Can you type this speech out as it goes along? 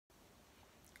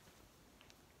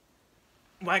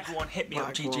Wag one, hit me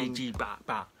up, GGG,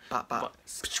 bat.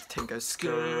 Tingo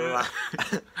skur.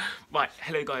 Right,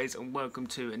 hello guys and welcome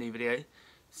to a new video.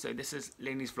 So this is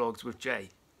Laney's Vlogs with Jay.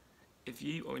 If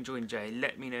you are enjoying Jay,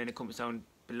 let me know in the comments down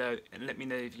below and let me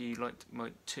know if you liked my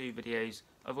 2 videos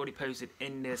I've already posted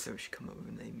in this. I we should come up with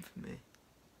a name for me.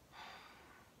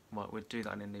 Right, we'll do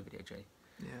that in a new video, Jay.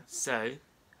 Yeah. So,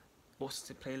 what's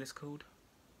the playlist called?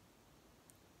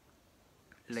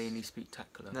 Laney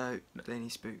Speaktacular. No, Laney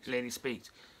Spooks. Laney Speaks.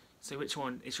 So which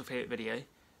one is your favourite video?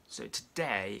 So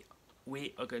today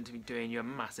we are going to be doing you a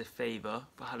massive favour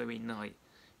for Halloween night.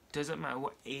 Doesn't matter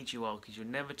what age you are, because you're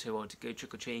never too old to go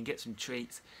trick or treat and get some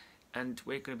treats. And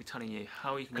we're going to be telling you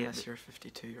how you can Unless you're a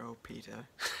 52-year-old pedo.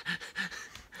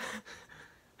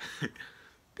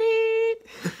 Beep.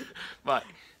 Right.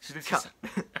 So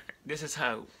this is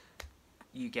how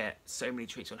you get so many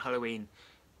treats on Halloween.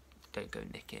 Don't go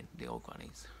nicking the old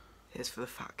grannies. Here's for the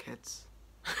fat kids.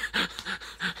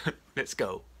 Let's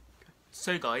go.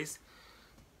 So guys,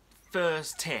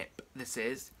 first tip this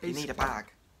is... You need a bag.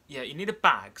 Yeah, you need a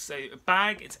bag. So a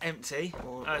bag, it's empty.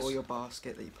 Or your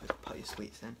basket that you put your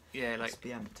sweets in. Yeah, like... Just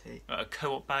be empty. A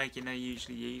co-op bag, you know,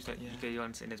 usually used. Like yeah. you go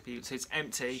on and there's people. So it's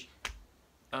empty.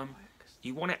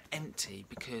 You want it empty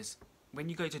because when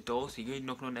you go to doors, so you go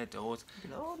knocking on their doors.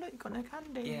 Oh look, you've got no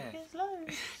candy. Yeah. Here's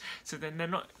loads. So then they're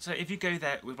not. So if you go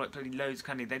there with like bloody loads of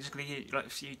candy, they're just gonna get like a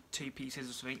few 2 pieces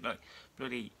or something, like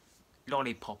bloody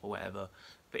lollipop or whatever.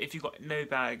 But if you've got no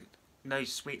bag, no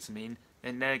sweets, I mean,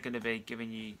 then they're gonna be giving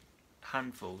you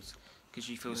handfuls because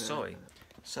you feel sorry.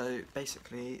 So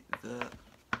basically, the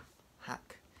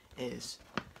hack is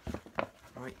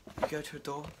right. You go to a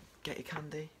door, get your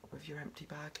candy with your empty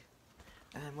bag.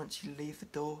 And then once you leave the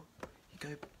door, you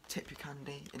go tip your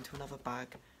candy into another bag,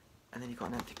 and then you've got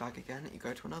an empty bag again, and you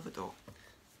go to another door.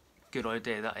 Good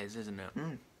idea that is, isn't it?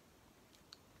 Mm.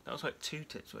 That was like 2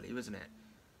 tips really, wasn't it?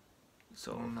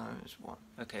 So no, it's 1.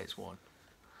 Okay, it's 1.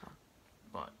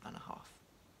 Right.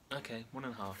 1.5. Okay,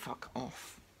 1.5. Fuck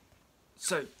off.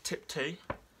 So tip 2,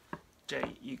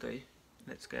 Jay, you go.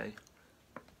 Let's go.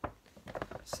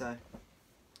 So,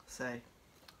 say,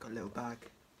 got a little bag.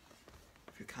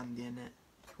 Your candy in it,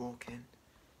 you walk in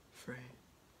through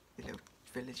your little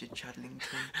village of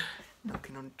Chadlington,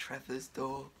 knocking on Trevor's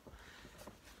door.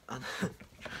 And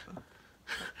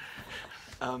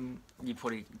you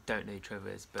probably don't know Trevor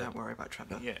is, but don't worry about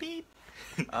Trevor. Yeah. Beep.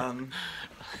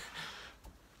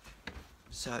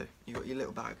 So you got your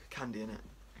little bag, candy in it,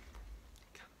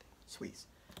 candy, sweets,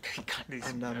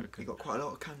 and you got quite a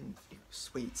lot of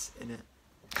sweets in it,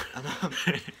 and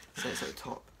so it's at the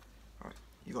top. Right,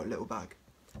 you got a little bag.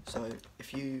 So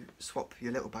if you swap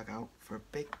your little bag out for a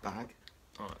big bag,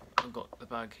 alright, I've got the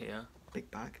bag here. Big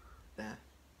bag, there,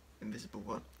 invisible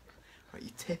one. Right, you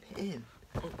tip it in.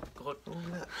 Oh God! Oh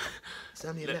look, it's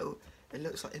only a little. It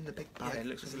looks like in the big bag. Yeah, it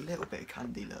looks there's like a little bit of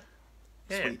candy. Look,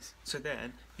 yeah. Sweets. So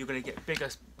then you're gonna get bigger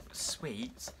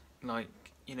sweets, like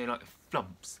like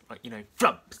flumps,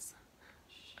 flumps.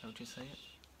 How would you say it?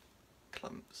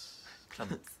 Clumps.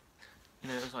 Clumps.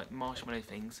 It's like marshmallow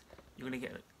things. You're gonna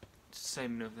get so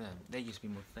many of them. They used to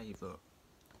be my favourite.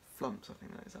 Flumps, I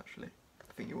think that is actually.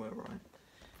 I think you were right.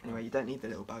 Anyway, you don't need the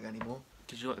little bag anymore.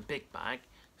 Because you got the big bag,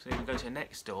 so you can go to the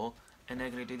next door and they're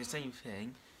going to do the same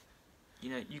thing.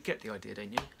 You get the idea,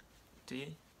 don't you? Do you?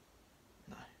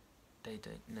 No. They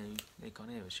don't know. They can't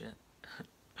hear us yet.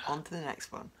 On to the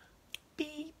next one.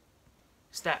 Beep.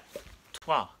 Step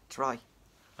 3. Try.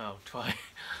 Oh, try.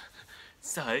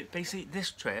 So, basically,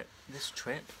 this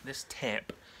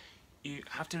tip, you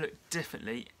have to look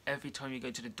differently every time you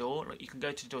go to the door. Like, you can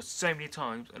go to the door so many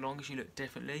times, as long as you look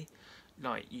differently.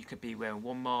 Like, you could be wearing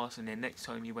one mask, and then next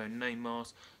time you wear no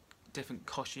mask, different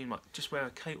costume, like just wear a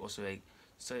coat or something.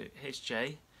 So, here's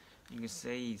Jay. You can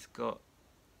see he's got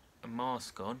a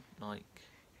mask on, like...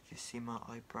 You see my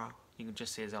eyebrow? You can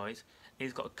just see his eyes.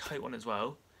 He's got a coat on as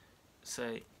well.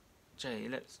 So, Jay,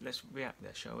 let's react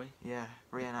there, shall we? Yeah,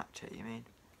 reenact it, you mean?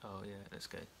 Oh, yeah, let's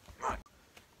go. Right.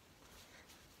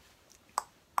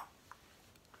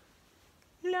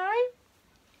 Hello?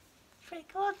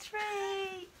 Trick or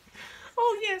treat!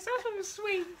 Oh yes, have some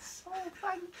sweets. Oh,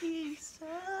 thank you, sir.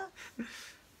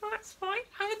 Oh, that's fine.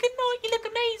 Have a good night, you look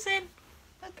amazing.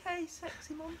 Okay,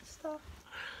 sexy monster.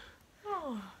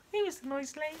 Oh, he was a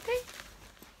nice lady.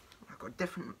 I've got a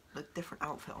different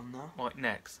outfit on now. Right,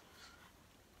 next.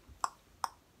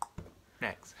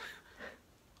 Next.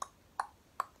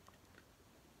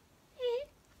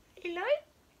 Hello?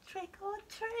 Trick or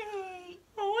treat.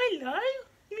 Oh, hello.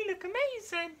 You look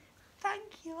amazing.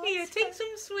 Thank you. Here, take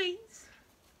some sweets.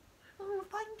 Oh,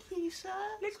 thank you, sir.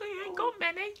 Looks like you ain't got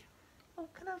many. Oh,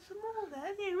 can I have some more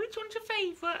then? Yeah, which one's your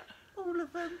favourite? All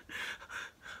of them.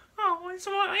 Oh, it's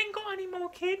alright, I ain't got any more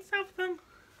kids. Have them.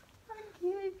 Thank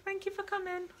you. Thank you for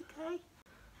coming. Okay.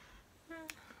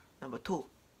 Number 2.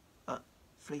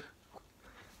 3.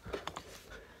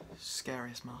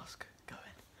 Scariest mask going.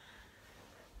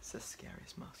 It's the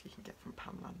scariest mask you can get from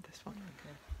Poundland, this one.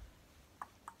 Okay.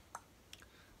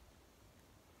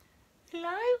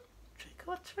 Hello? Trick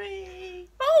or treat.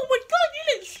 Oh my god,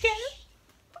 you look scary.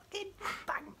 Fucking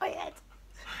bang my head.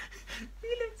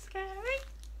 You look scary.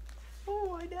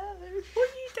 Oh, I know. What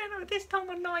are you doing at this time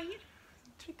of night?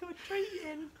 Trick or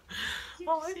treating. You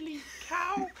Oh. silly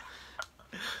cow.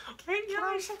 Can Can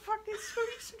I have some fucking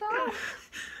sweets now?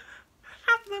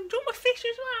 Have them. Do you want my fish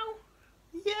as well?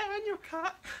 Yeah, and your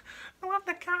cat. I'll have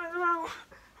the cat as well.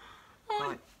 Oh,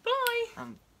 Right.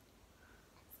 bye.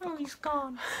 Oh, he's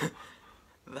gone.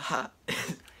 That is how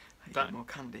you That- get more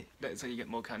candy. That's how you get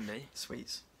more candy.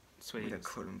 Sweets. We Sweet. don't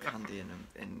call them candy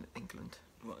in England.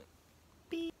 Right.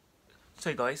 Beep.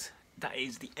 So guys, that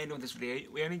is the end of this video.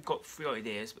 We only got 3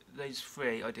 ideas, but those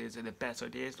 3 ideas are the best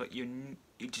ideas. Like you're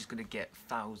just gonna get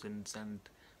thousands and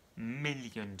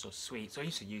millions of sweets. I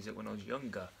used to use it when I was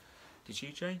younger. Did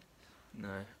you, Jay?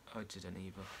 No, I didn't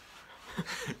either.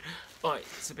 Right,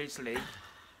 so basically,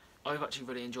 I've actually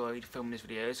really enjoyed filming this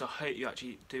video, so I hope you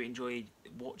actually do enjoy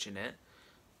watching it.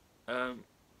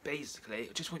 Basically,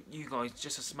 I just want you guys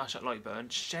just to smash that like button,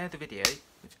 share the video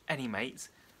with any mates,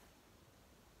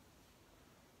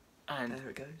 and There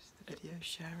it goes, the video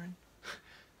sharing.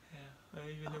 yeah, over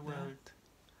Up the there. world.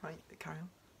 Right, carry on.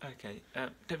 Okay,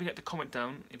 don't forget to comment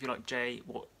down if you like Jay.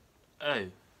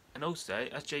 And also,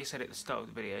 as Jay said at the start of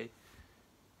the video,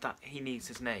 that he needs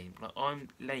his name. Like I'm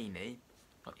Laney.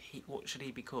 Like what should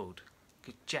he be called?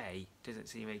 Because Jay doesn't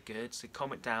seem very good. So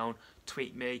comment down,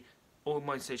 tweet me. All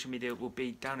my social media will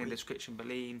be down in the description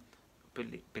below.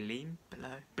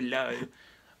 Below.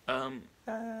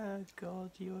 God,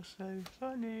 you're so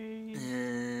funny.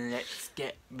 Let's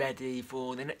get ready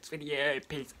for the next video.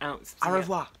 Peace out. See Au ya.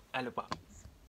 revoir. Au revoir.